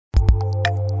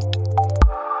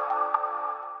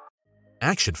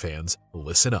Action fans,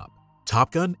 listen up.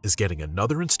 Top Gun is getting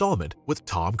another installment with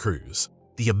Tom Cruise.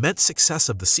 The immense success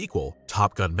of the sequel,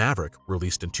 Top Gun Maverick,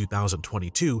 released in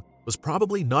 2022, was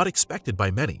probably not expected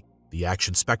by many. The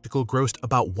action spectacle grossed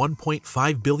about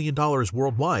 $1.5 billion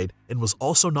worldwide and was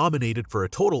also nominated for a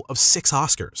total of 6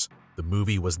 Oscars. The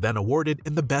movie was then awarded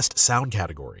in the Best Sound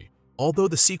category. Although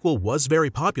the sequel was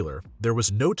very popular, there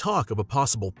was no talk of a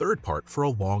possible third part for a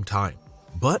long time.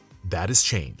 But that has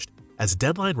changed. As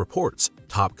Deadline reports,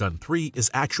 Top Gun 3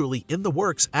 is actually in the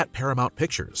works at Paramount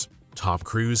Pictures. Tom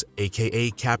Cruise,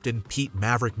 aka Captain Pete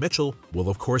Maverick Mitchell, will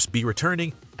of course be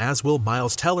returning, as will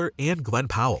Miles Teller and Glenn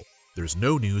Powell. There's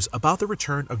no news about the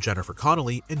return of Jennifer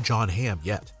Connelly and Jon Hamm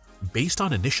yet. Based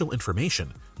on initial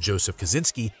information, Joseph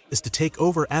Kosinski is to take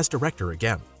over as director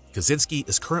again. Kosinski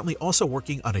is currently also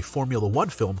working on a Formula One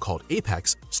film called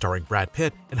Apex, starring Brad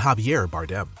Pitt and Javier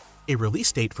Bardem. A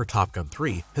release date for Top Gun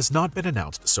 3 has not been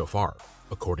announced so far.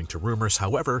 According to rumors,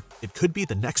 however, it could be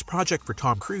the next project for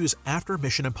Tom Cruise after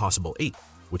Mission Impossible 8,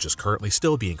 which is currently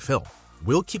still being filmed.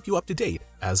 We'll keep you up to date,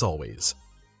 as always.